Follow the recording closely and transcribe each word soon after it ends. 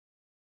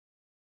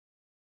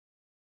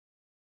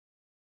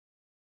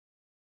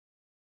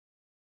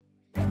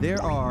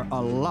There are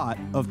a lot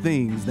of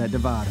things that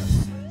divide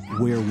us.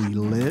 Where we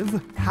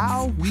live,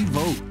 how we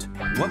vote,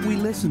 what we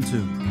listen to.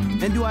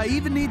 And do I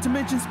even need to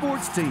mention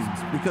sports teams?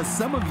 Because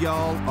some of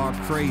y'all are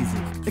crazy.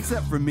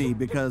 Except for me,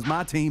 because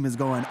my team is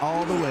going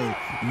all the way.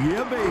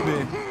 Yeah,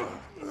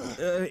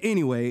 baby.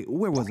 Anyway,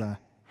 where was I?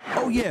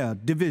 Oh yeah,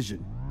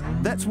 division.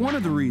 That's one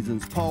of the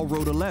reasons Paul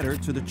wrote a letter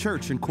to the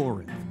church in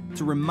Corinth,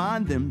 to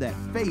remind them that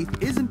faith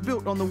isn't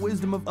built on the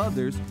wisdom of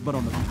others, but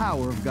on the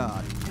power of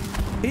God.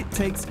 It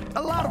takes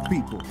a lot of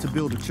people to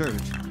build a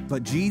church,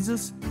 but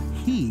Jesus,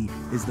 He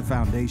is the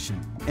foundation.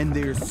 And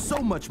there's so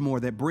much more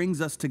that brings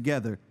us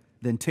together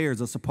than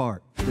tears us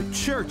apart. The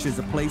church is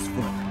a place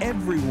for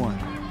everyone.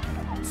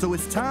 So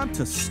it's time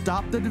to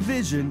stop the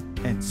division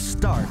and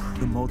start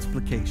the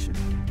multiplication.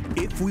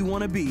 If we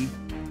want to be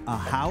a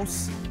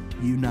house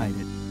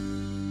united.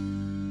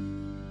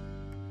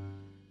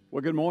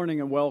 Well, good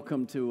morning and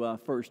welcome to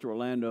First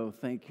Orlando.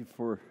 Thank you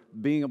for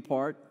being a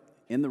part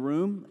in the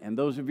room and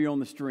those of you on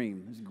the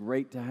stream. It's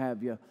great to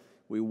have you.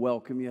 We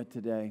welcome you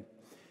today.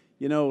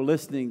 You know,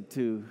 listening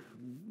to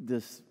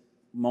this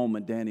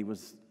moment Danny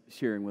was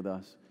sharing with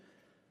us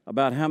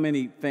about how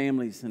many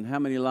families and how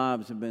many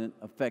lives have been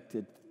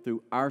affected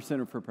through our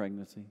Center for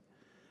Pregnancy,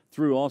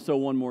 through also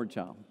One More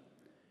Child.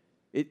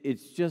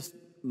 It's just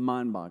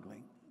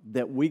mind-boggling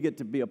that we get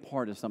to be a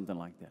part of something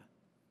like that.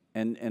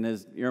 And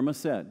as Irma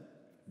said,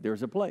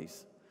 there's a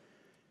place.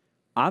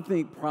 I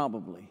think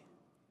probably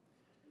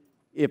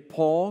if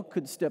Paul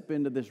could step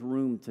into this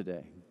room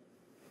today,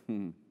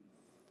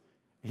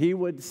 he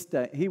would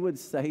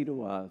say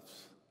to us,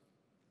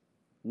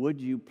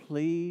 would you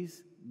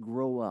please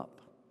grow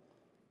up?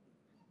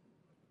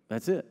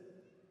 That's it.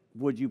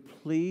 Would you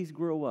please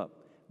grow up?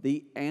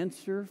 The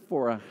answer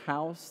for a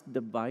house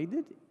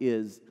divided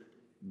is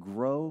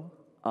grow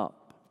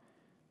up.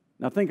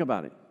 Now think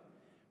about it.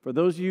 For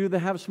those of you that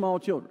have small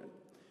children,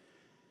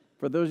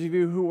 for those of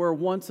you who were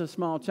once a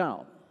small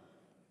child,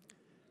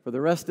 for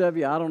the rest of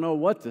you, I don't know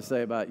what to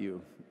say about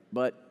you,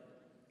 but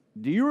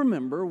do you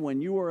remember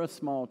when you were a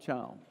small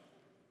child?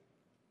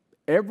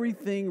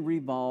 Everything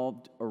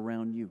revolved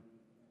around you.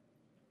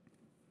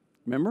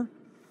 Remember?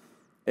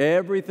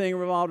 Everything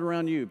revolved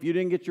around you. If you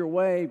didn't get your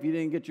way, if you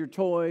didn't get your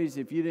toys,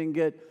 if you didn't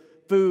get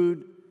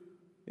food,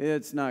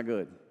 it's not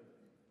good.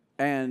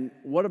 And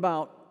what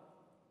about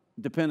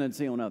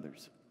dependency on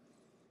others?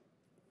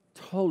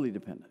 Totally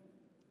dependent.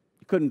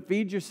 You couldn't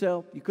feed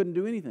yourself. You couldn't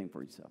do anything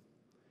for yourself.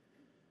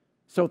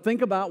 So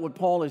think about what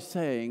Paul is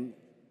saying,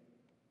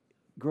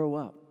 grow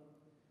up.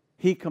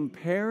 He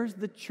compares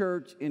the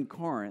church in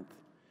Corinth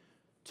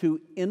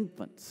to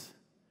infants.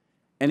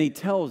 And he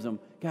tells them,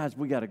 guys,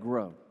 we got to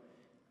grow.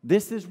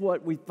 This is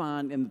what we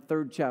find in the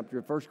 3rd chapter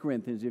of 1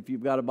 Corinthians. If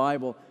you've got a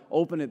Bible,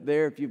 open it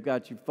there. If you've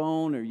got your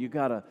phone or you've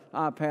got an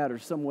iPad or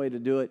some way to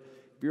do it.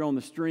 If you're on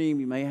the stream,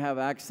 you may have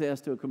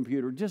access to a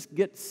computer. Just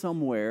get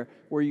somewhere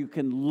where you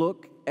can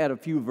look at a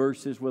few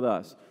verses with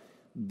us.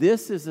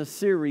 This is a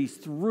series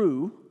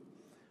through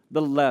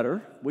the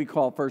letter we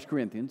call 1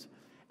 Corinthians,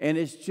 and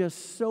it's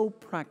just so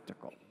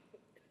practical.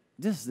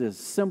 This is as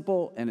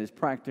simple and as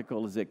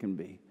practical as it can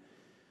be.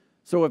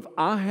 So if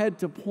I had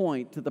to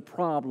point to the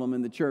problem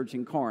in the church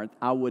in Corinth,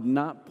 I would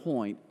not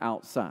point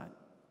outside.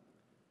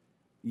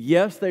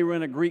 Yes, they were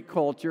in a Greek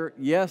culture.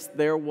 Yes,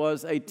 there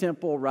was a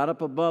temple right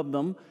up above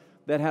them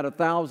that had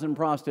 1,000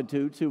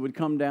 prostitutes who would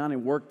come down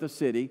and work the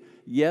city.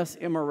 Yes,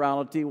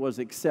 immorality was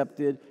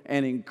accepted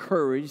and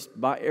encouraged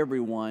by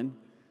everyone.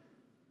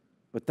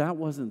 But that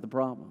wasn't the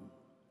problem.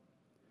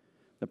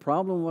 The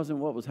problem wasn't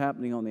what was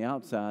happening on the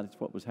outside, it's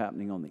what was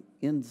happening on the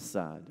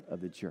inside of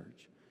the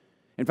church.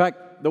 In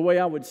fact, the way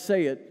I would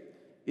say it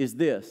is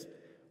this.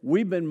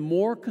 We've been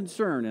more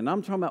concerned, and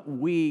I'm talking about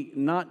we,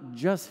 not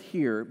just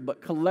here, but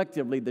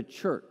collectively the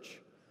church.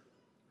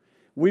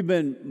 We've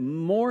been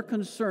more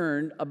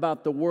concerned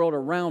about the world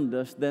around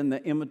us than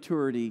the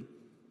immaturity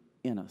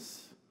in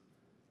us.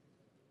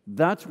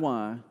 That's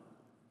why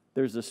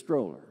there's a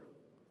stroller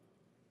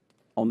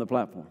on the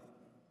platform.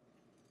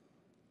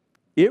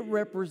 It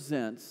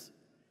represents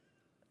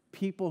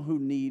people who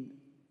need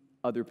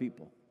other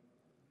people,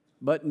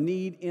 but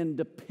need in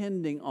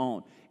depending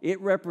on.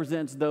 It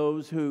represents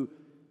those who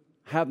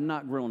have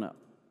not grown up.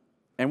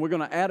 And we're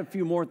going to add a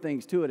few more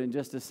things to it in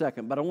just a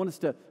second. But I want us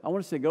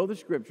to go to the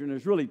Scripture, and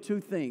there's really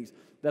two things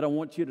that I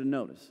want you to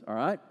notice, all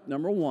right?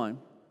 Number one,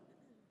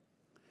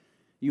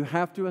 you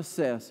have to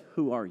assess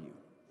who are you.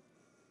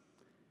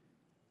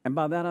 And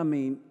by that I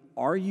mean,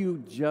 are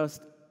you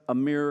just a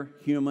mere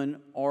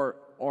human, or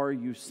are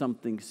you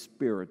something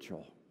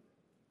spiritual?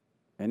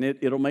 And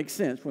it'll make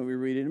sense when we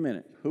read it in a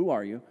minute. Who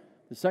are you?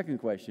 The second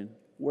question,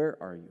 where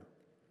are you?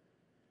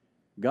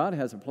 God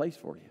has a place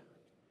for you.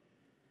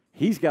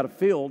 He's got a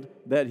field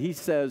that He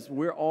says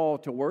we're all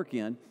to work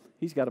in.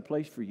 He's got a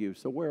place for you.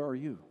 So where are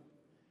you?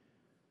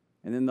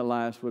 And then the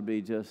last would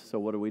be just, so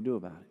what do we do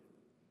about it?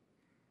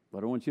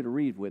 But I want you to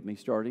read with me,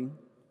 starting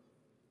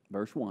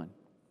verse 1,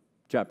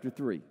 chapter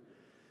 3.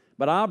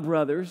 But I,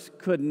 brothers,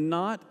 could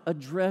not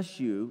address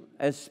you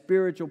as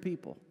spiritual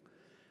people,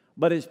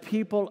 but as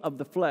people of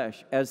the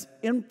flesh, as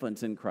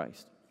infants in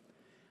Christ.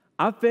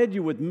 I fed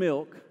you with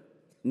milk,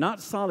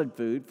 not solid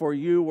food, for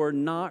you were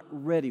not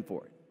ready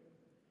for it.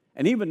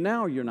 And even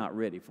now you're not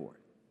ready for it.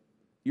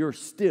 You're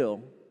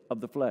still of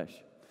the flesh.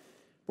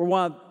 For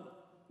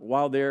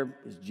while there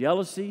is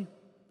jealousy,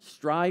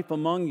 strife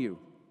among you,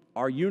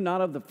 are you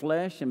not of the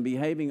flesh and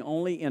behaving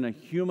only in a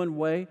human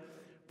way?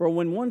 For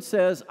when one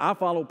says, I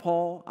follow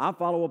Paul, I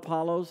follow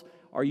Apollos,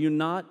 are you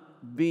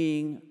not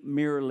being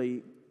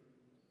merely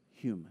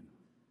human?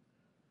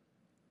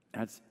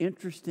 That's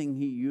interesting.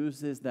 He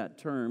uses that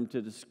term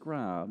to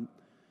describe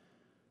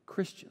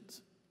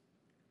Christians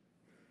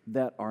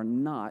that are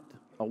not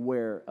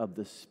aware of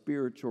the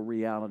spiritual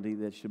reality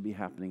that should be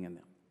happening in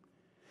them.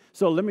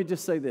 So let me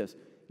just say this.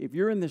 If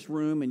you're in this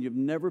room and you've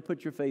never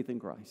put your faith in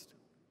Christ,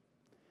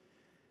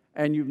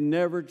 and you've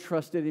never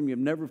trusted Him, you've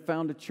never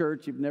found a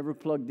church, you've never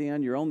plugged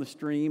in, you're on the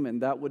stream,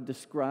 and that would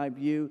describe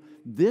you,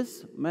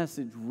 this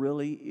message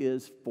really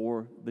is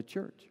for the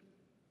church.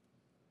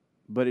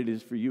 But it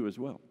is for you as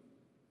well.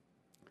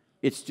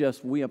 It's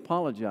just we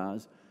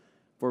apologize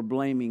for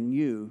blaming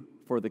you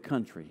for the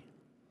country.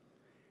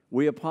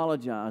 We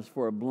apologize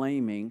for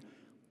blaming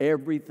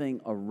everything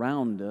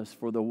around us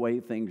for the way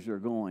things are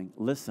going.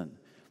 Listen,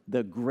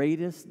 the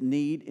greatest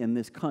need in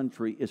this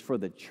country is for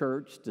the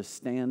church to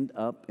stand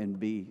up and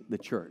be the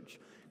church.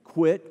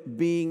 Quit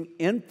being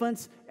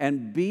infants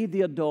and be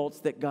the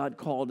adults that God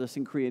called us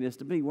and created us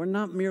to be. We're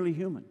not merely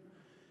human.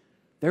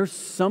 There's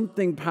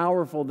something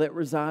powerful that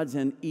resides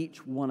in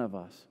each one of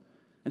us.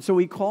 And so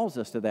He calls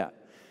us to that.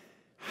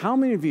 How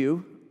many of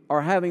you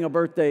are having a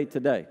birthday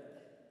today?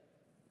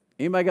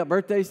 Anybody got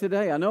birthdays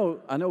today? I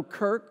know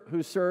Kirk,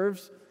 who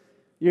serves.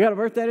 You got a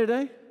birthday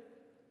today?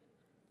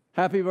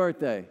 Happy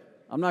birthday.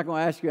 I'm not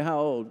going to ask you how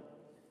old.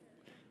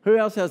 Who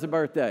else has a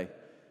birthday?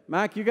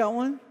 Mac, you got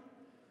one?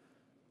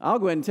 I'll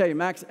go ahead and tell you,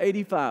 Mac's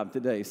 85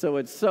 today, so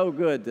it's so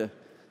good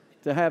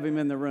to have him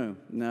in the room.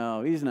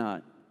 No, he's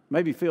not.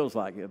 Maybe feels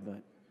like it,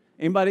 but.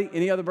 Anybody,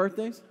 any other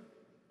birthdays?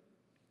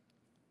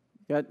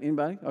 Got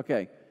anybody?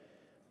 Okay.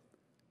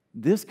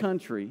 This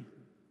country,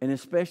 and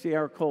especially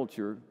our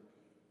culture,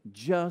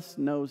 just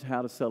knows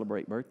how to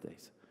celebrate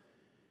birthdays.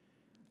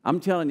 I'm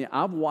telling you,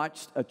 I've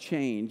watched a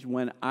change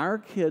when our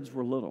kids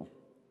were little.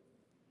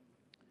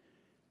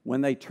 When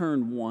they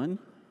turned 1,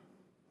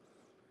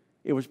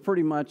 it was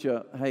pretty much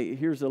a, hey,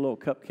 here's a little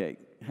cupcake.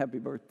 Happy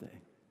birthday.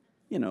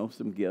 You know,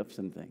 some gifts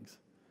and things.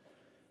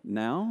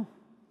 Now,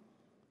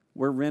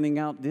 we're renting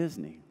out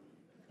Disney.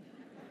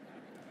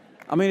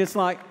 I mean, it's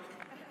like,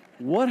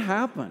 what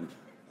happened?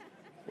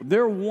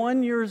 They're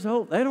 1 year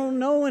old. They don't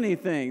know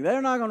anything.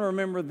 They're not going to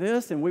remember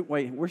this. And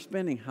we're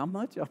spending how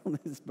much on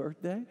this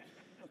birthday?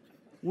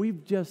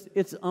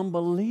 It's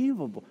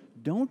unbelievable.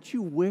 Don't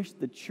you wish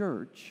the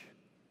church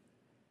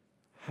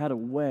had a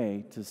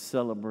way to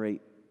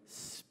celebrate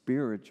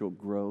spiritual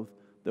growth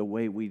the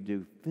way we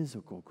do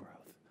physical growth?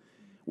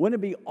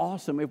 Wouldn't it be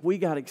awesome if we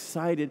got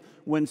excited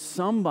when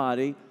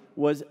somebody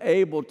was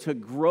able to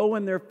grow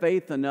in their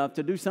faith enough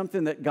to do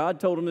something that God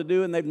told them to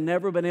do and they've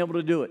never been able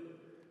to do it?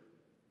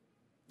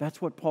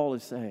 That's what Paul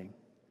is saying.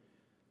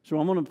 So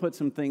I'm going to put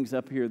some things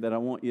up here that I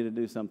want you to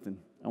do something.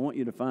 I want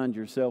you to find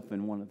yourself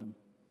in one of them,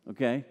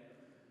 okay?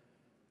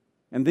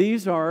 And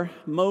these are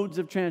modes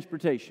of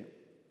transportation.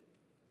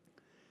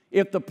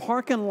 If the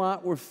parking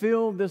lot were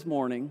filled this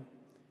morning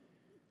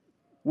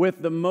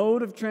with the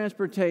mode of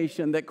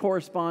transportation that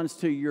corresponds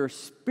to your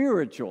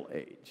spiritual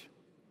age,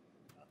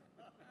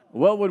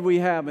 what would we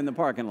have in the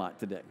parking lot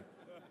today?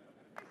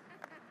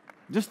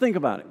 Just think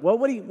about it. What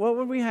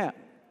would we have?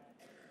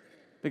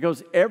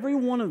 Because every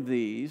one of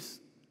these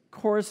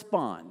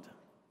correspond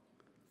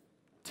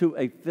to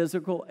a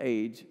physical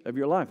age of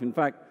your life. In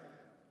fact,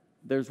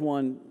 there's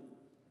one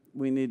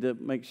we need to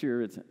make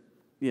sure it's,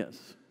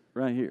 yes,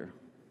 right here.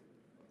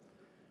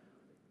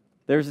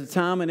 There's a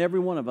time in every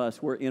one of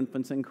us we're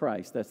infants in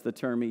Christ. That's the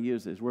term he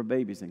uses. We're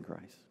babies in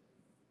Christ.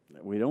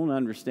 We don't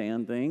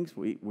understand things.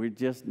 We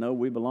just know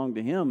we belong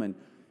to Him, and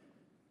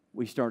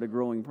we start a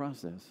growing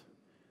process.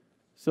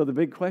 So the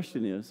big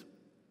question is,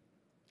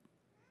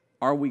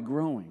 are we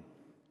growing?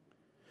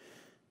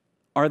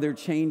 Are there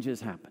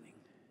changes happening?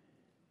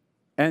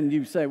 And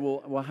you say,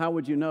 well, how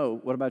would you know?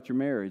 What about your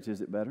marriage?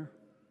 Is it better?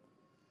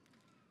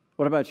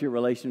 What about your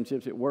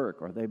relationships at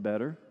work? Are they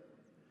better?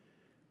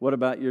 What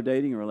about your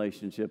dating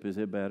relationship? Is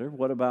it better?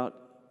 What about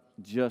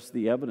just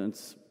the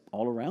evidence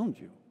all around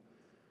you?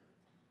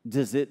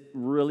 Does it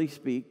really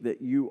speak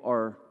that you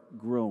are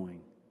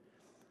growing?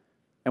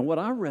 And what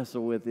I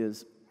wrestle with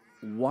is,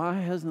 why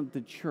hasn't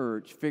the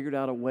church figured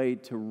out a way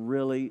to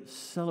really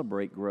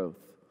celebrate growth?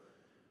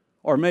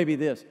 Or maybe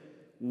this,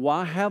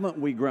 why haven't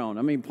we grown?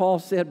 I mean, Paul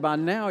said by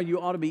now you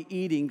ought to be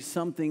eating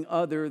something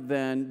other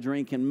than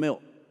drinking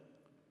milk.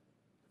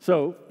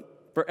 So,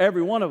 for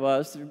every one of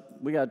us,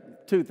 we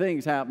got two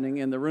things happening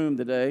in the room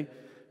today.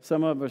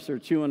 Some of us are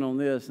chewing on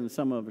this, and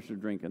some of us are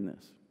drinking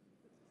this.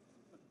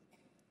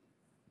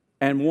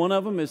 And one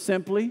of them is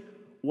simply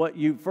what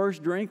you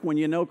first drink when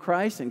you know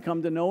Christ and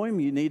come to know Him.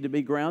 You need to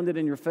be grounded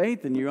in your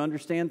faith and you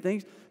understand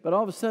things. But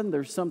all of a sudden,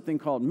 there's something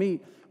called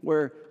meat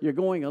where you're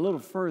going a little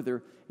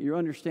further, you're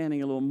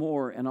understanding a little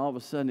more, and all of a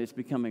sudden, it's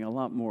becoming a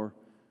lot more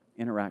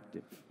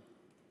interactive.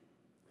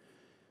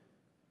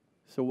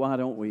 So why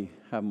don't we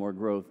have more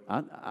growth?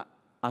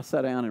 I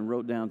sat down and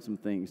wrote down some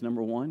things.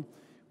 Number one,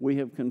 we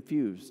have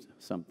confused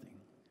something.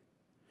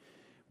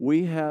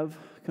 We have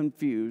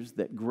confused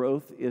that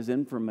growth is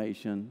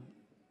information,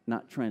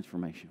 not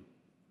transformation.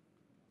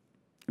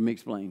 Let me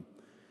explain.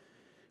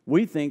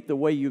 We think the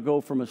way you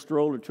go from a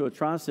stroller to a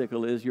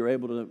tricycle is you're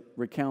able to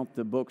recount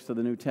the books of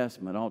the New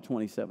Testament, all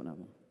 27 of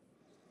them.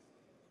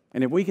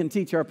 And if we can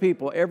teach our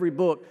people every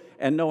book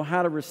and know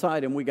how to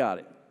recite them, we got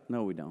it.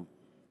 No, we don't.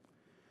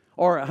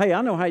 Or, hey,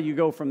 I know how you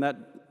go from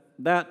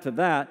that to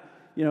that,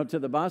 to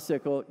the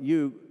bicycle.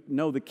 You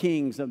know the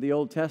kings of the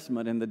Old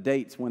Testament and the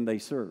dates when they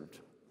served.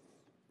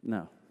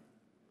 No.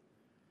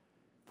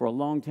 For a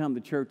long time,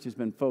 the church has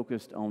been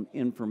focused on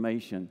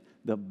information.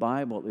 The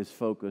Bible is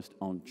focused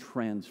on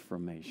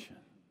transformation.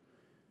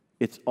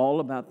 It's all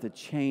about the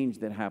change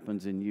that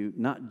happens in you,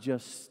 not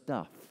just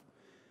stuff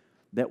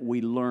that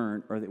we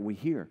learn or that we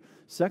hear.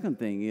 Second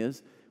thing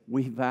is,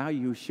 we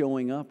value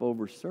showing up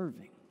over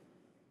serving.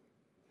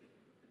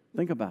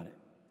 Think about it.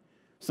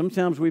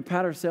 Sometimes we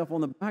pat ourselves on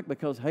the back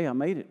because, hey, I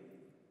made it.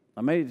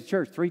 I made it to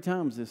church 3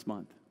 times this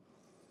month.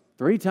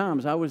 3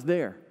 times I was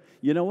there.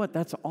 You know what?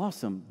 That's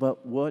awesome.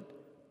 But what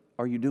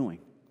are you doing?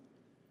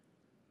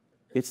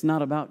 It's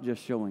not about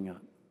just showing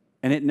up.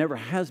 And it never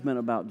has been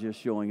about just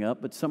showing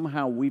up, but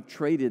somehow we've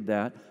traded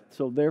that,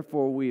 so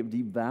therefore we have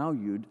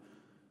devalued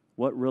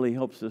what really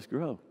helps us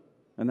grow,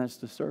 and that's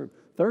to serve.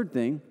 Third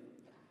thing,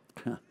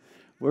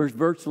 there's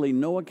virtually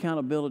no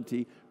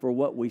accountability for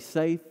what we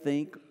say,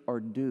 think, or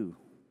do.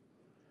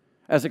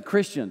 As a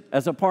Christian,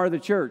 as a part of the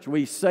church,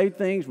 we say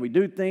things, we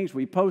do things,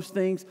 we post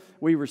things,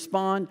 we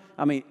respond.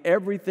 I mean,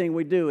 everything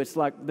we do, it's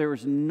like there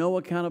is no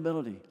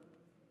accountability.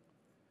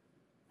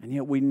 And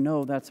yet we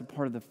know that's a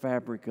part of the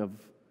fabric of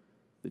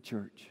the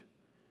church.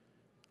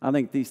 I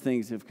think these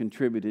things have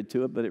contributed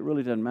to it, but it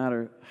really doesn't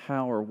matter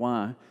how or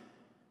why.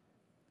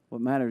 What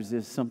matters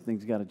is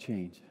something's got to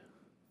change.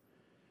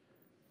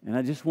 And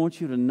I just want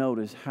you to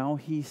notice how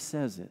he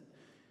says it.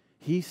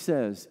 He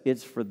says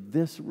it's for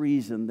this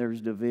reason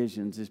there's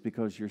divisions, is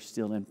because you're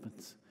still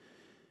infants.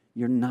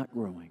 You're not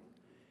growing.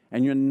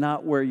 And you're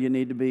not where you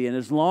need to be. And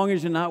as long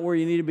as you're not where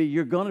you need to be,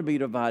 you're going to be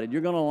divided.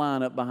 You're going to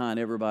line up behind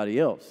everybody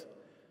else.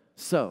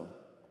 So,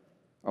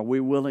 are we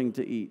willing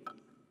to eat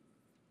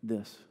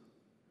this?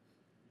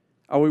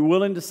 Are we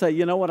willing to say,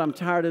 you know what, I'm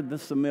tired of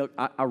this milk.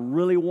 I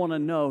really want to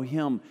know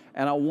Him,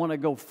 and I want to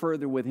go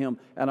further with Him,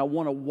 and I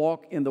want to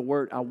walk in the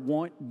Word. I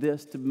want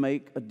this to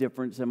make a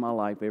difference in my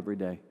life every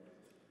day.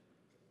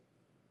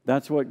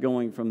 That's what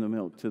going from the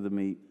milk to the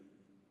meat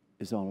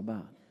is all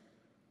about.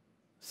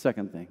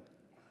 Second thing,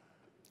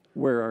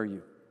 where are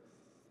you?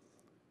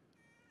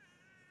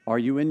 Are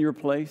you in your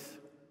place?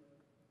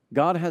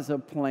 God has a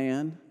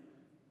plan,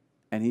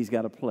 and He's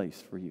got a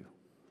place for you.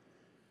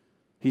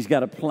 He's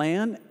got a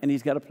plan, and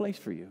He's got a place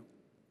for you.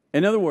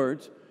 In other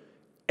words,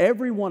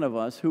 every one of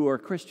us who are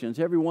Christians,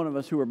 every one of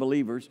us who are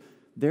believers,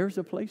 there's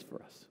a place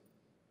for us.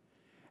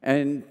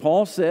 And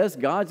Paul says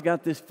God's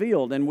got this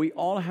field, and we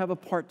all have a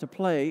part to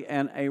play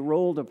and a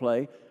role to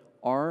play.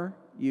 Are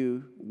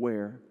you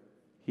where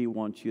He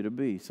wants you to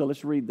be? So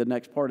let's read the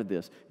next part of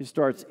this. It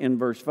starts in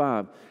verse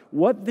 5.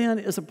 What then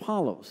is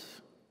Apollos?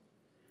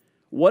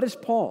 What is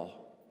Paul?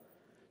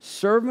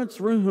 Servants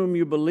through whom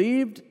you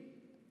believed,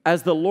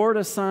 as the Lord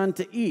assigned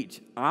to each.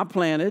 I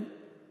planted,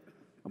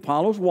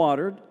 Apollos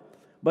watered,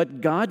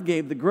 but God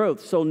gave the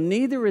growth. So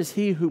neither is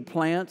he who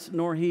plants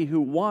nor he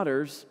who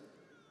waters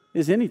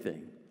is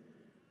anything,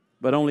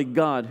 but only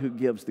God who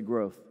gives the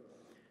growth.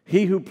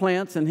 He who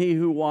plants and he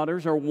who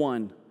waters are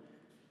one,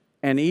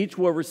 and each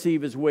will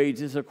receive his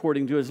wages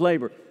according to his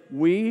labor.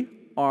 We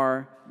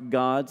are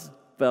God's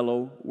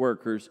fellow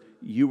workers.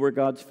 You are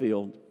God's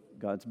field,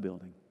 God's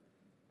building.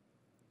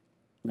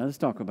 Now, let's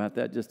talk about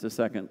that just a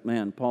second.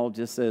 Man, Paul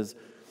just says,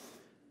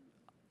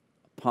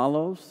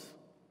 Apollos,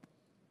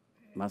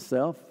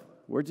 myself,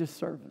 we're just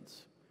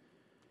servants.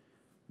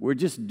 We're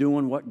just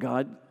doing what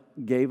God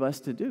gave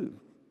us to do.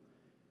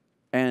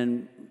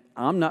 And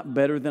I'm not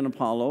better than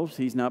Apollos.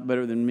 He's not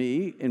better than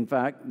me. In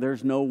fact,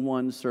 there's no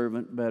one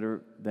servant better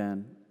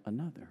than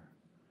another.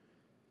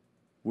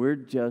 We're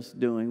just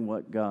doing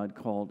what God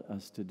called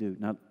us to do.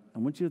 Now, I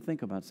want you to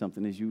think about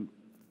something as you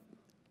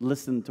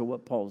listen to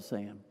what Paul's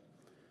saying.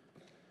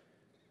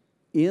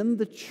 In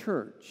the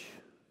church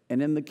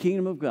and in the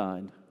kingdom of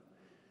God,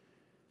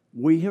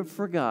 we have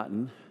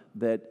forgotten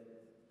that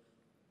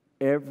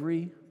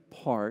every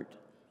part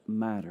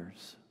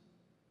matters.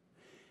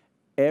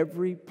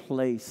 Every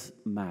place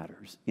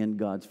matters in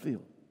God's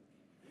field.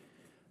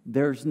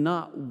 There's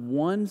not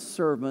one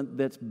servant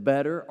that's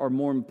better or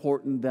more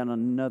important than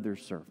another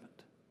servant.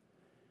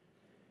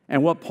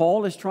 And what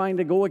Paul is trying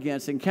to go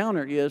against and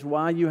counter is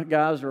why you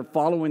guys are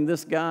following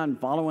this guy and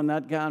following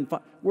that guy.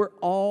 We're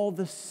all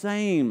the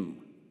same.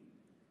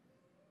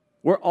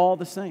 We're all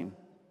the same.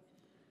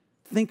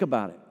 Think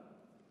about it.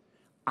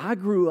 I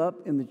grew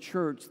up in the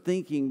church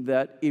thinking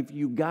that if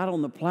you got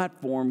on the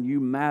platform, you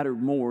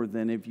mattered more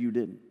than if you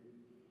didn't.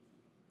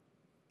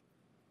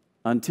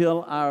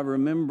 Until I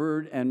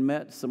remembered and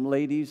met some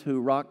ladies who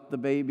rocked the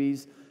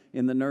babies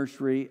in the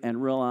nursery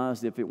and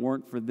realized if it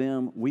weren't for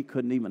them, we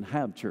couldn't even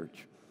have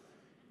church.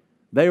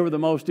 They were the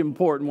most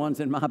important ones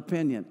in my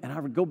opinion. And I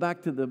would go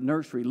back to the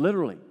nursery,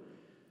 literally.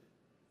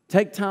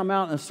 Take time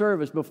out in a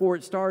service before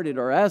it started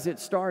or as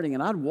it's starting,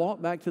 and I'd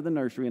walk back to the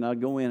nursery and I'd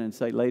go in and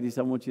say, ladies,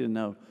 I want you to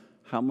know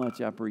how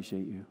much I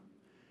appreciate you.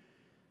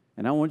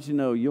 And I want you to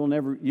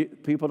know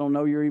people don't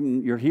know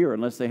you're here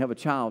unless they have a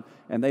child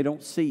and they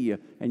don't see you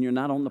and you're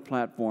not on the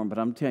platform. But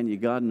I'm telling you,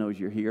 God knows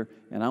you're here,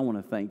 and I want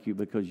to thank you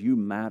because you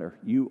matter.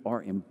 You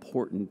are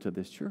important to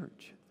this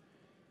church.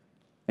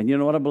 And you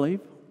know what I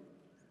believe?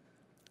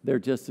 They're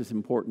just as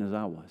important as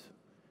I was.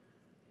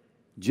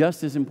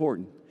 Just as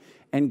important.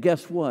 And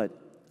guess what?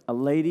 A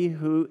lady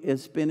who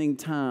is spending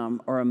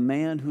time or a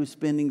man who's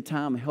spending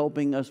time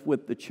helping us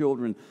with the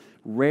children,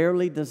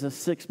 rarely does a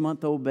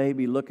 6-month-old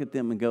baby look at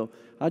them and go,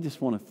 I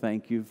just want to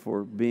thank you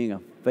for being a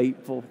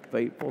faithful,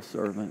 faithful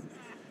servant.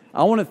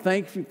 I want to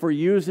thank you for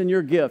using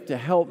your gift to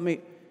help me.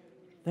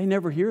 They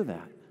never hear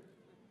that.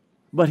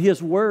 But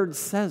His Word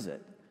says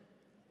it.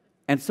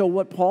 And so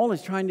what Paul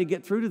is trying to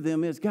get through to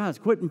them is, guys,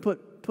 quit and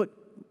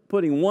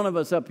putting one of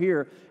us up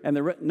here and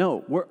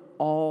no, we're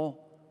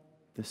all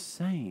the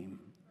same.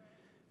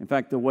 In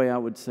fact, the way I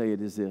would say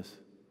it is this.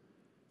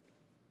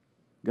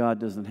 God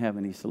doesn't have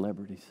any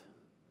celebrities,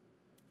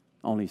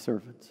 only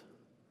servants.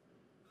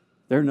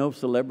 There are no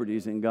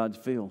celebrities in God's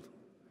field.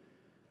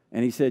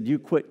 And He said, you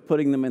quit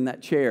putting them in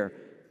that chair.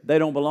 They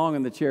don't belong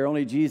in the chair.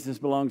 Only Jesus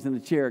belongs in the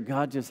chair.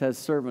 God just has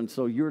servants,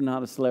 so you're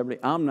not a celebrity.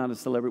 I'm not a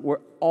celebrity.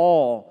 We're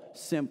all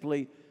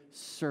simply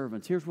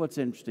servants. Here's what's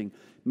interesting.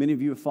 Many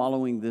of you are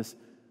following this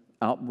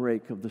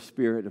outbreak of the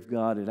Spirit of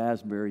God at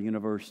Asbury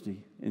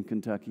University in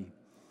Kentucky.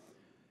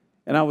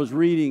 And I was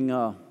reading,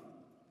 and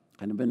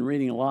I've been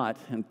reading a lot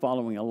and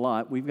following a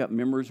lot. We've got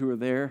members who are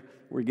there.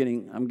 I'm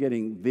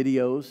getting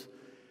videos.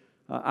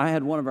 I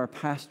had one of our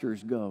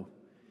pastors go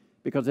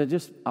because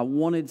I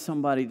wanted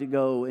somebody to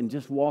go and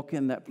just walk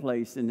in that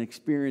place and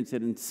experience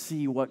it and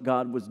see what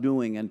God was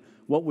doing and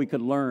what we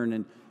could learn.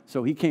 And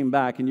so he came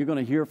back, and you're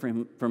going to hear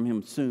from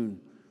him soon.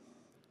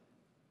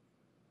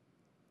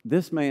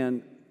 This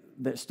man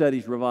that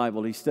studies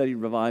revival, he studied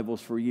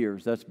revivals for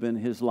years. That's been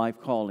his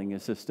life calling,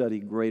 is to study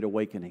great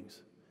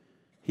awakenings.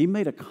 He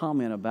made a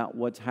comment about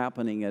what's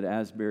happening at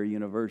Asbury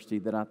University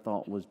that I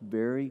thought was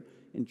very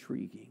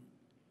intriguing.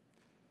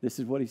 This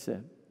is what he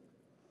said.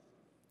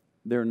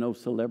 There are no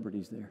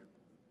celebrities there.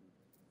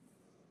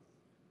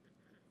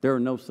 There are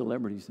no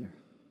celebrities there.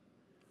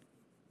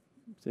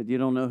 He said, you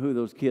don't know who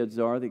those kids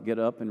are that get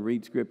up and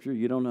read Scripture.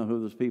 You don't know who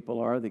those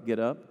people are that get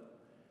up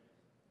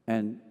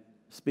and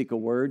speak a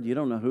word. You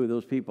don't know who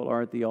those people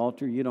are at the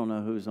altar. You don't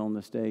know who's on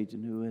the stage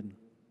and who isn't.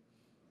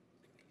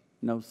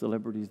 No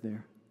celebrities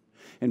there.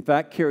 In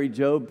fact, Carrie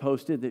Job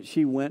posted that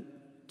she went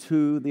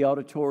to the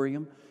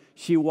auditorium.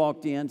 She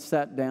walked in,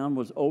 sat down,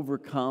 was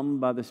overcome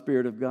by the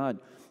Spirit of God.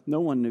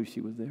 No one knew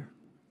she was there.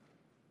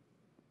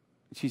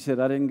 She said,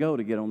 I didn't go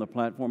to get on the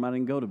platform. I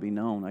didn't go to be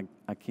known.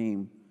 I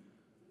came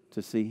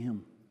to see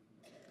Him.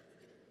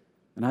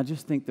 And I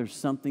just think there's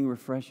something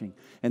refreshing.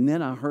 And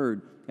then I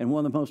heard, and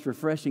one of the most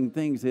refreshing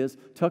things is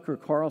Tucker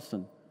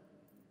Carlson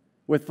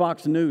with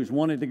Fox News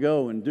wanted to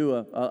go and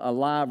do a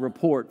live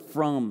report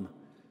from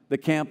the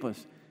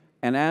campus.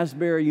 And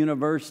Asbury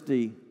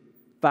University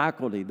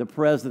faculty, the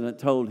president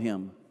told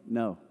him,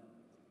 no,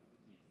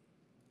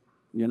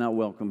 you're not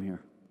welcome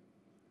here.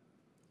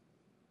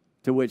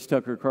 To which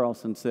Tucker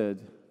Carlson said,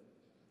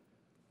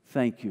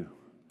 thank you.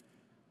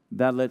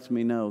 That lets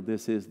me know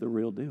this is the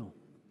real deal.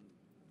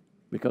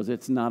 Because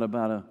it's not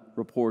about a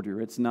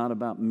reporter. It's not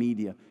about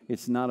media.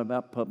 It's not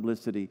about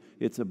publicity.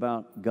 It's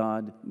about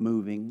God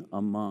moving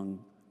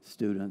among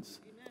students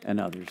and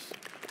others.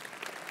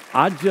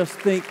 I just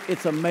think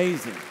it's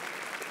amazing.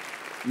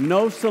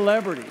 No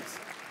celebrities.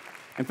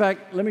 In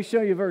fact, let me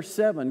show you verse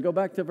 7. Go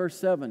back to verse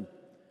 7.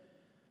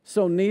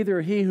 So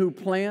neither he who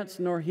plants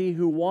nor he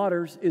who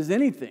waters is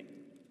anything,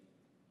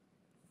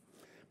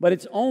 but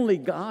it's only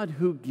God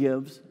who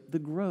gives the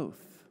growth.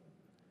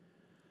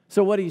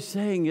 So what he's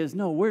saying is,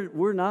 no,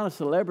 we're not a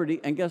celebrity,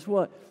 and guess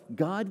what?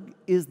 God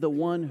is the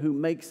one who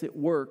makes it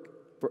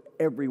work for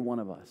every one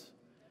of us.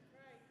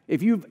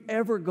 If you've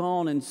ever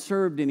gone and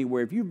served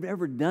anywhere, if you've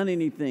ever done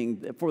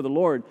anything for the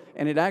Lord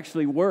and it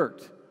actually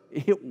worked,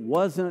 it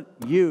wasn't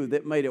you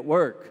that made it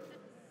work.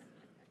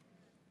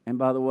 And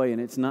by the way,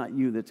 and it's not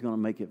you that's going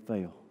to make it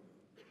fail.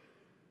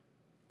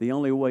 The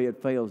only way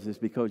it fails is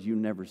because you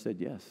never said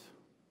yes.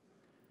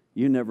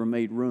 You never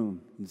made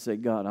room and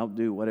said, God, I'll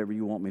do whatever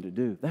you want me to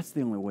do. That's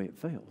the only way it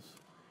fails.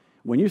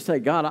 When you say,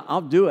 God, I'll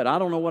do it. I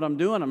don't know what I'm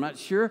doing. I'm not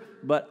sure,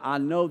 but I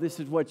know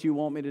this is what you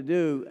want me to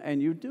do, and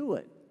you do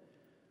it.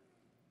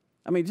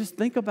 I mean, just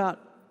think about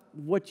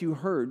what you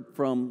heard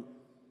from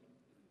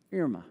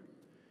Irma.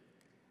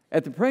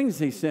 At the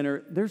pregnancy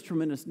center, there's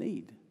tremendous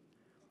need.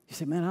 You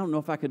say, man, I don't know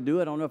if I could do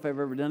it. I don't know if I've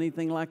ever done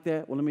anything like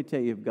that. Well, let me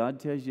tell you, if God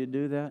tells you to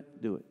do that,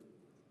 do it.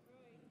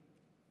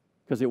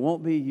 Because it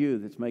won't be you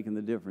that's making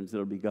the difference.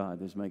 It'll be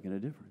God that's making a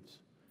difference.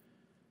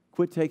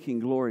 Quit taking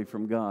glory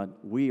from God.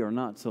 We are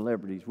not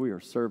celebrities. We are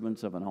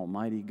servants of an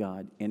almighty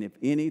God. And if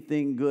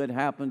anything good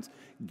happens,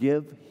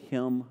 give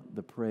Him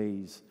the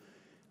praise.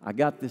 I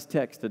got this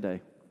text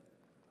today.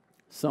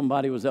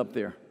 Somebody was up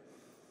there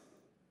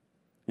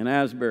in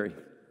Asbury.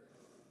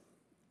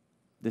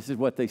 This is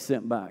what they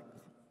sent back.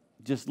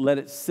 Just let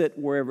it sit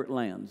wherever it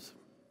lands.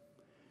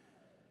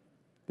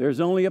 There's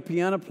only a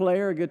piano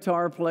player, a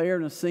guitar player,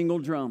 and a single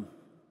drum.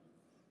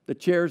 The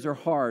chairs are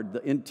hard.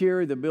 The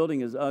interior of the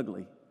building is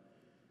ugly.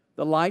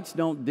 The lights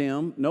don't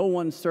dim. No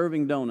one's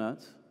serving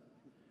donuts.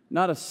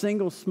 Not a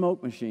single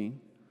smoke machine.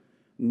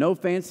 No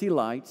fancy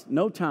lights.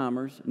 No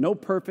timers. No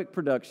perfect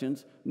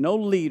productions. No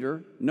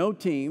leader. No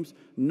teams.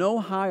 No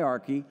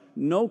hierarchy.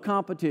 No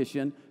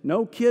competition.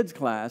 No kids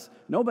class.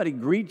 Nobody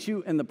greets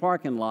you in the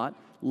parking lot.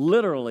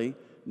 Literally,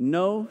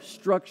 no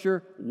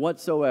structure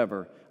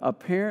whatsoever.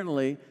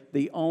 Apparently,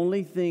 the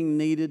only thing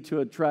needed to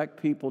attract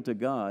people to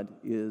God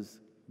is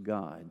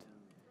God.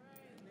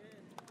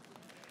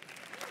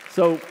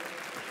 So,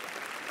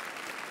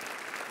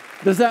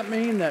 does that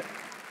mean that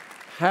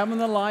having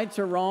the lights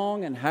are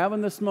wrong and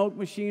having the smoke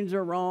machines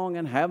are wrong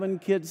and having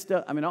kids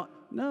stuff? I mean,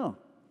 no.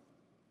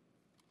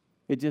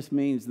 It just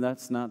means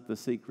that's not the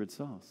secret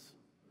sauce.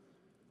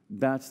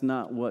 That's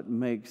not what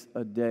makes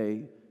a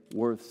day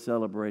worth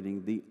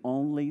celebrating. The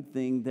only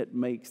thing that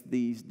makes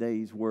these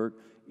days work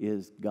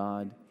is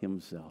God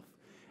Himself.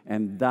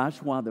 And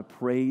that's why the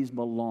praise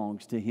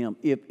belongs to Him.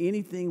 If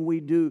anything we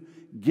do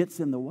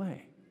gets in the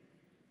way,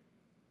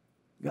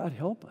 God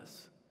help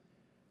us.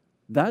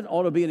 That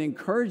ought to be an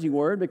encouraging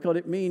word because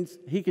it means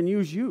He can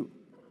use you.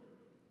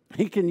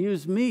 He can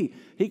use me.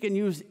 He can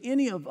use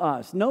any of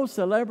us. No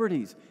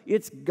celebrities.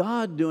 It's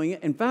God doing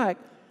it. In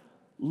fact,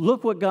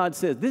 look what God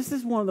says. This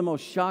is one of the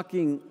most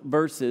shocking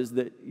verses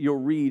that you'll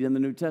read in the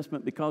New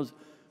Testament because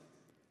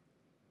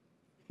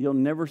you'll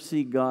never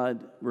see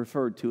God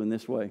referred to in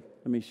this way.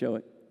 Let me show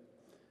it.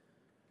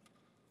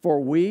 For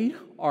we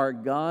are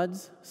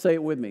God's, say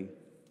it with me,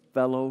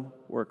 fellow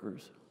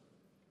workers.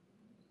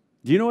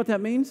 Do you know what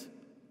that means?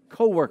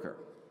 Co-worker,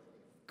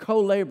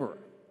 co-laborer.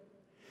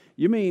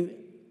 You mean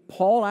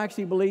Paul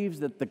actually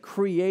believes that the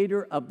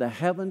creator of the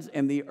heavens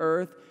and the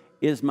earth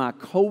is my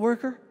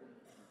co-worker?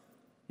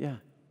 Yeah.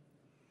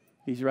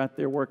 He's right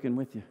there working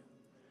with you.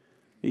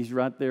 He's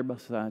right there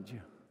beside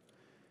you.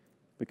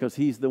 Because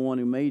He's the one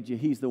who made you.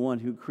 He's the one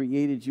who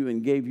created you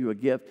and gave you a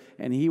gift.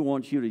 And He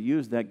wants you to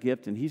use that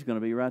gift. And He's going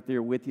to be right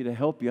there with you to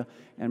help you.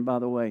 And by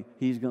the way,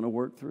 He's going to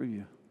work through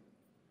you.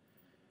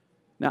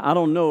 Now, I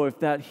don't know if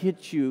that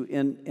hits you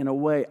in a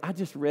way. I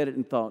just read it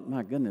and thought,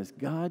 my goodness,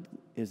 God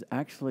is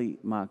actually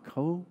my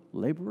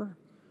co-laborer.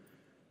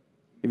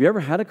 Have you ever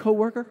had a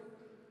co-worker?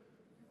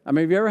 I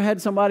mean, have you ever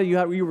had somebody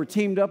you were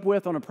teamed up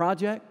with on a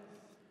project?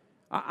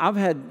 I've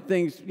had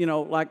things,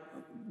 like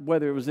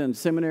whether it was in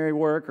seminary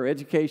work or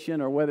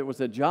education or whether it was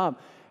a job,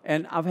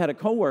 and I've had a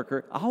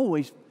coworker.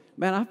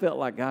 I felt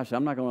like, gosh, I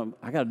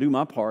got to do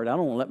my part. I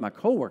don't want to let my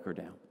coworker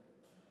down.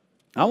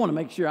 I want to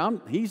make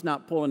sure he's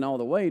not pulling all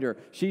the weight or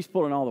she's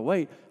pulling all the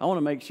weight. I want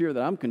to make sure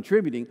that I'm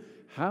contributing.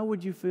 How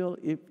would you feel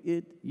if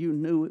you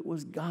knew it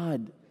was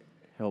God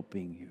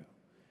helping you?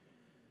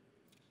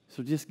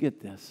 So just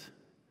get this.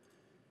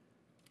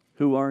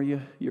 Who are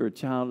you? You're a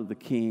child of the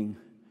King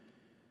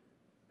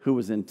who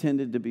was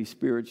intended to be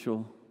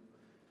spiritual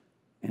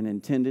and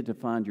intended to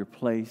find your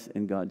place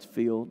in God's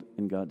field,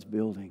 in God's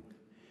building.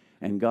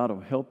 And God will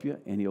help you,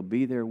 and He'll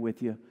be there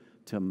with you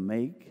to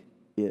make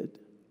it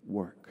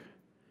work.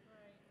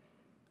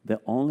 The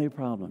only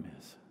problem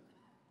is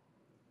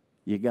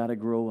you got to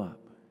grow up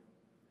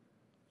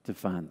to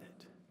find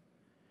it.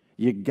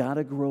 You got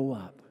to grow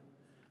up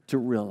to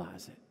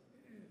realize it.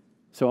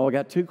 So I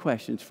got two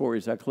questions for you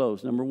as I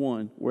close. Number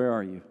one, where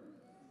are you?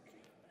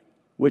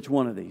 Which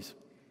one of these?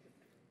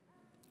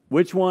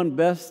 Which one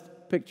best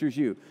pictures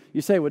you?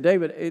 You say, well,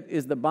 David,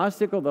 is the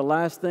bicycle the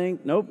last thing?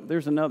 Nope,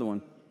 there's another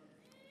one.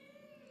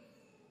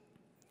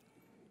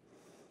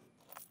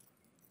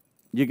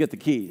 You get the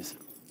keys.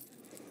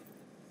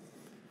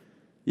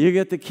 You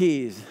get the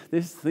keys.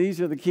 These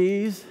are the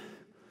keys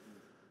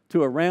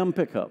to a Ram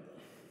pickup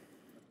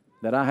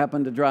that I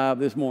happened to drive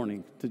this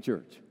morning to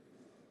church.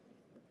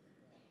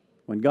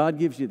 When God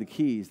gives you the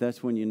keys,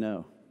 that's when you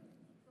know.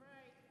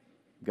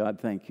 God,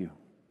 thank you.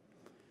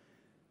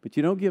 But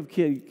you don't give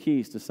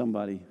keys to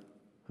somebody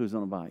who's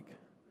on a bike.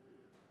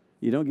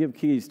 You don't give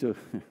keys to,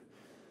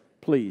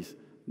 please,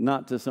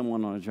 not to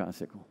someone on a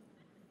tricycle.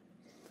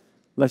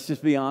 Let's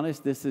just be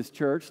honest. This is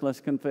church.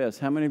 Let's confess.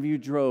 How many of you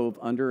drove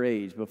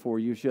underage before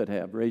you should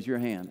have? Raise your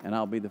hand, and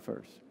I'll be the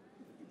first.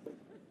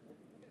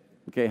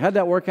 Okay, how'd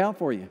that work out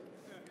for you?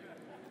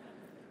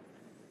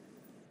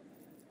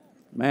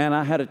 Man,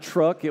 I had a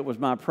truck. It was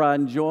my pride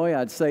and joy.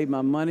 I'd saved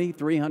my money,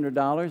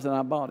 $300, and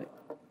I bought it.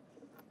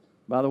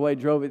 By the way,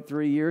 drove it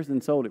 3 years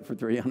and sold it for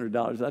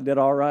 $300. I did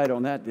all right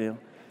on that deal.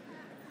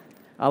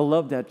 I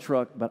loved that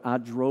truck, but I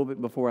drove it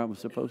before I was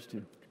supposed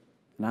to.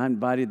 And I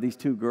invited these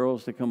two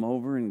girls to come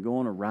over and go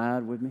on a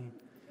ride with me.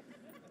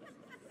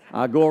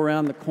 I go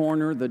around the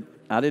corner.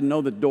 I didn't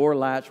know the door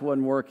latch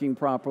wasn't working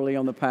properly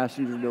on the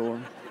passenger door.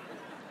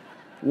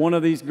 One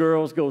of these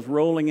girls goes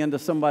rolling into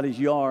somebody's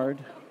yard.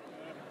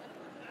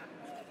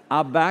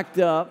 I backed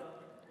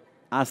up.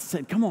 I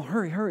said, come on,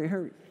 hurry, hurry,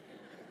 hurry.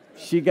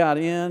 She got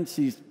in.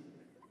 She's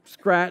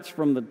scratched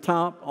from the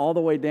top all the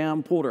way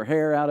down, pulled her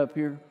hair out up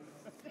here.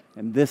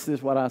 And this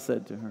is what I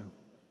said to her.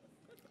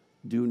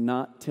 Do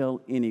not tell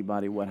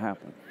anybody what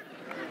happened.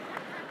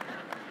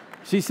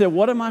 She said,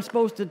 what am I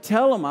supposed to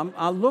tell them?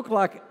 I look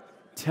like,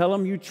 tell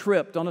them you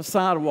tripped on a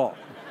sidewalk.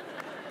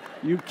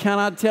 You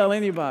cannot tell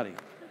anybody.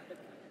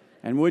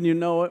 And wouldn't you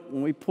know it,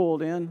 when we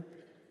pulled in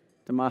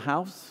to my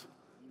house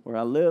where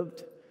I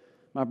lived,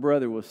 my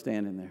brother was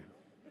standing there.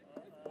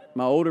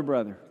 My older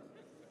brother.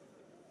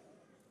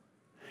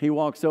 He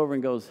walks over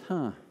and goes,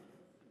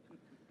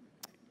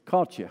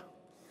 caught you.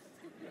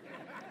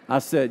 I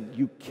said,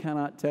 you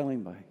cannot tell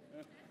anybody.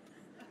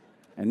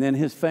 And then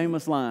his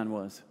famous line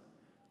was,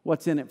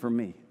 what's in it for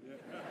me?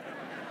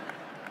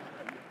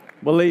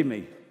 Believe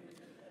me,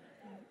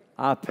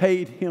 I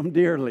paid him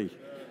dearly.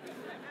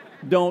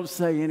 Don't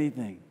say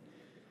anything.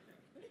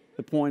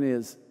 The point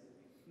is,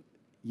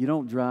 you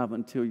don't drive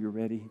until you're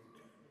ready.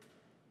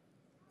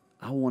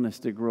 I want us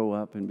to grow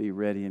up and be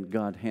ready, and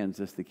God hands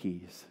us the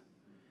keys.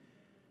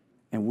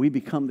 And we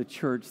become the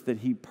church that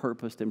He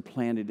purposed and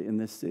planted in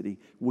this city.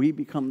 We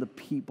become the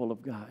people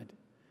of God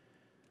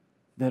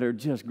that are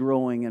just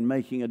growing and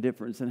making a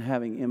difference and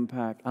having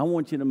impact. I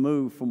want you to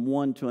move from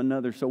one to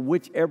another. So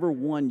whichever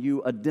one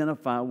you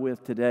identify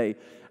with today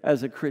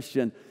as a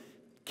Christian,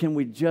 can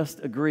we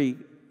just agree,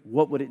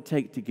 what would it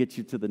take to get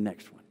you to the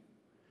next one?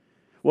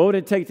 What would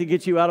it take to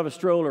get you out of a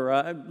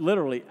stroller,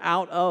 literally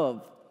out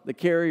of the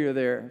carrier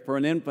there for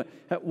an infant?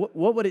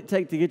 What would it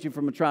take to get you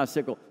from a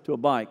tricycle to a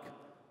bike?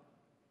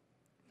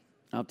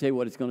 I'll tell you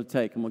what it's going to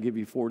take. I'm going to give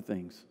you 4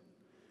 things.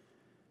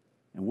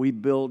 And we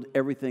build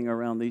everything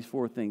around these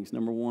 4 things.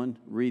 Number 1,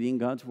 reading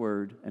God's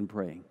Word and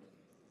praying.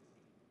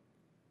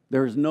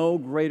 There is no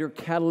greater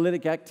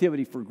catalytic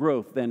activity for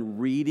growth than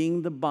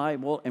reading the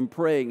Bible and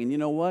praying. And you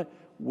know what?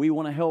 We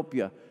want to help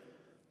you.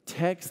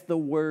 Text the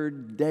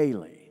word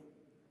daily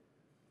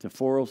to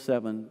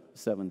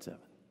 40777.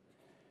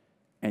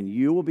 And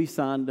you will be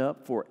signed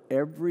up for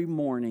every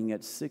morning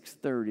at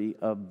 6:30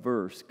 a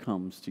verse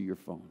comes to your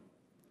phone.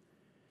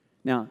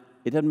 Now,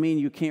 it doesn't mean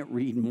you can't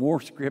read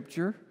more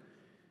Scripture,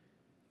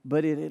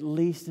 but it at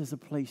least is a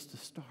place to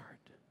start.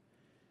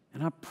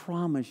 And I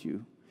promise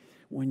you,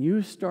 when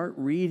you start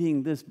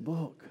reading this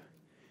book,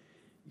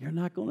 you're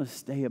not going to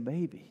stay a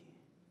baby.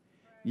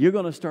 You're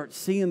going to start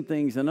seeing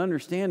things and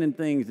understanding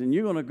things, and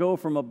you're going to go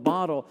from a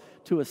bottle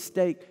to a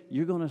steak.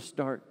 You're going to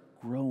start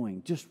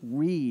growing. Just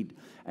read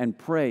and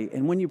pray.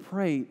 And when you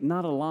pray,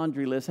 not a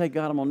laundry list, hey,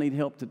 God, I'm going to need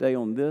help today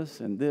on this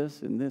and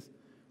this and this.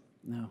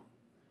 No.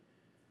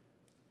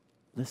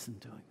 Listen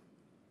to Him.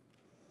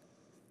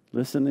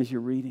 Listen as you're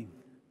reading.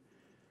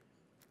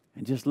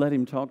 And just let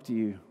Him talk to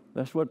you.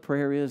 That's what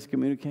prayer is,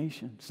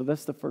 communication. So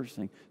that's the first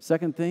thing.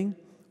 Second thing,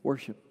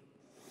 worship.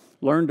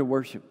 Learn to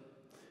worship.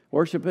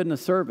 Worship isn't a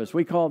service.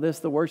 We call this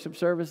the worship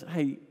service.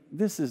 Hey,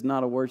 this is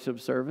not a worship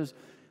service.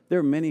 There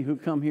are many who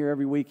come here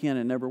every weekend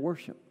and never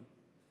worship.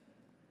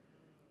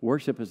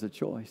 Worship is a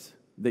choice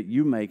that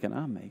you make and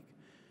I make.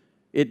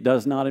 It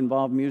does not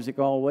involve music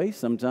always.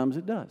 Sometimes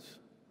it does.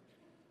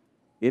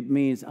 It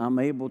means I'm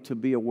able to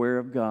be aware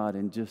of God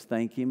and just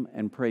thank Him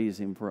and praise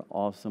Him for an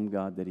awesome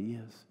God that He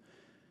is.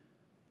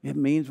 It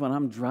means when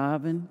I'm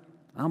driving,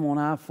 I'm on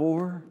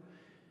I-4,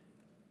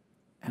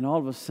 and all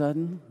of a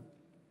sudden,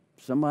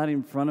 somebody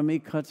in front of me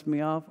cuts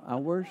me off, I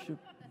worship.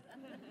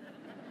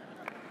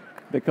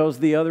 Because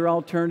the other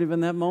alternative in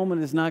that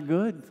moment is not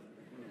good.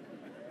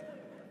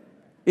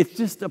 It's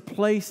just a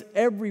place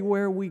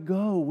everywhere we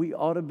go, we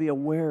ought to be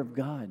aware of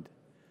God.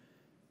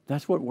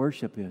 That's what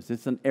worship is.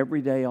 It's an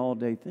everyday,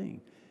 all-day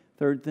thing.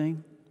 Third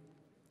thing,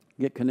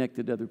 get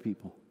connected to other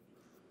people.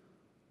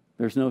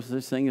 There's no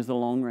such thing as the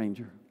Lone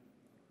Ranger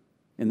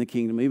in the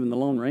kingdom. Even the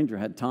Lone Ranger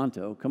had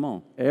Tonto. Come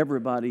on.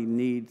 Everybody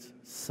needs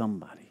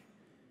somebody.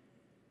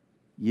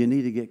 You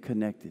need to get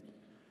connected.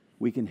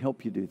 We can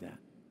help you do that.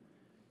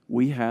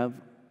 We have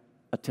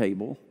a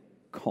table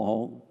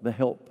called the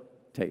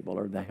help table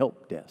or the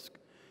help desk.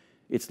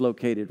 It's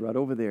located right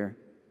over there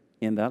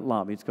in that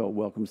lobby. It's called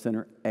Welcome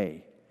Center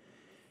A.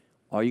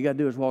 All you got to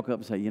do is walk up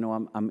and say, you know,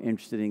 I'm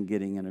interested in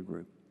getting in a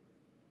group.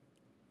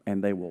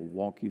 And they will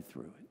walk you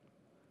through it.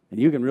 And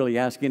you can really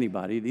ask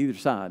anybody at either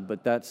side,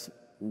 but that's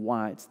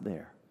why it's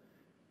there.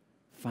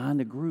 Find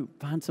a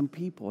group. Find some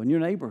people in your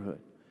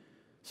neighborhood.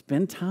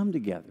 Spend time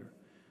together.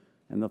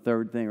 And the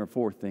third thing or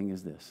fourth thing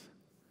is this.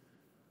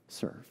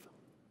 Serve.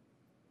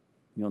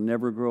 You'll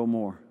never grow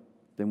more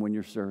than when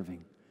you're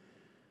serving.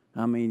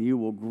 I mean, you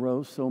will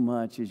grow so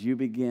much as you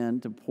begin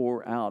to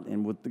pour out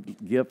and with the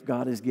gift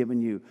God has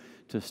given you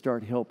to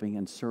start helping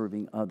and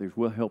serving others.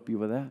 We'll help you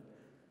with that.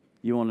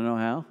 You want to know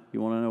how? You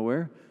want to know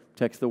where?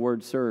 Text the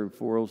word serve,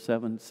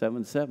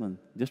 40777.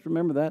 Just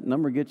remember that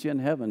number gets you in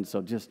heaven.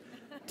 So just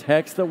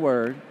text the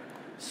word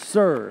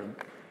Serve.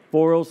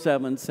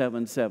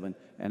 40777.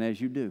 And as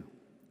you do,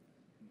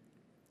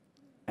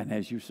 and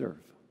as you serve,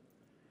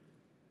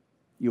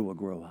 you will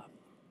grow up.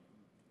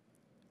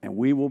 And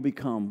we will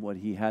become what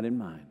He had in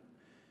mind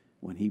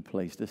when He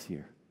placed us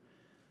here.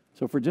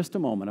 So for just a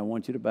moment, I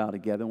want you to bow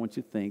together. I want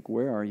you to think,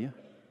 where are you?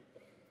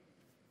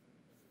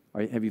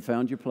 Have you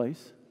found your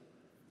place?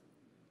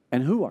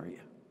 And who are you?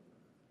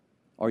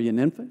 Are you an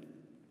infant?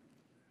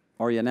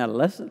 Are you an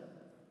adolescent?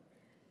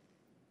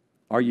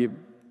 Are you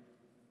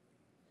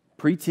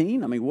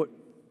preteen? I mean,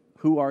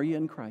 who are you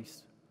in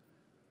Christ?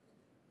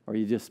 Or are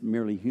you just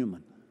merely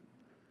human?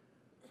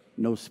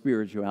 No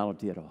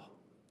spirituality at all.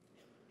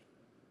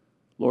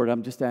 Lord,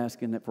 I'm just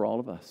asking that for all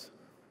of us,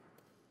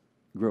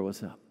 grow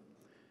us up.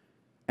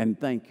 And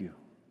thank you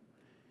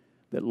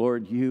that,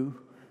 Lord,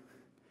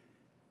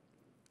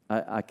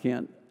 I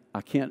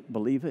can't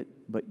believe it,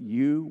 but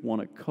you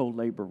want to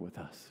co-labor with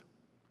us.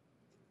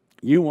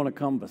 You want to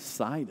come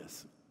beside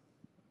us.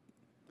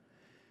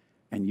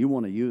 And you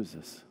want to use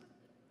us.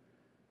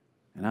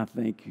 And I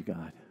thank you,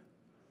 God.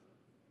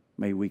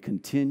 May we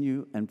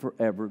continue and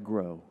forever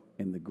grow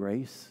in the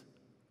grace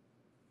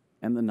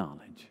and the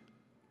knowledge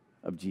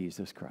of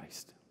Jesus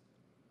Christ.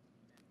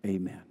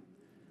 Amen.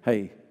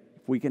 Hey,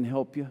 if we can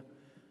help you,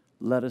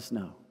 let us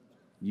know.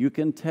 You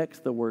can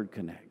text the word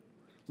connect.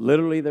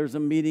 Literally, there's a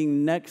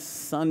meeting next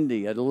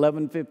Sunday at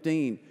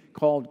 11:15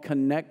 called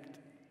Connect,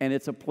 and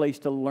it's a place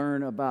to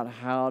learn about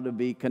how to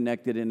be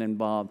connected and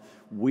involved.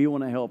 We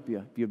want to help you.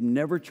 If you've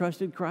never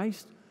trusted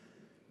Christ,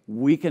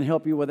 we can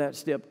help you with that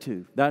step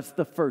too. That's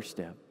the first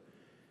step.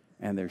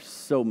 And there's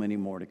so many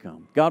more to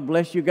come. God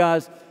bless you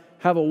guys.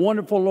 Have a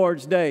wonderful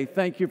Lord's Day.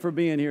 Thank you for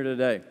being here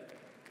today.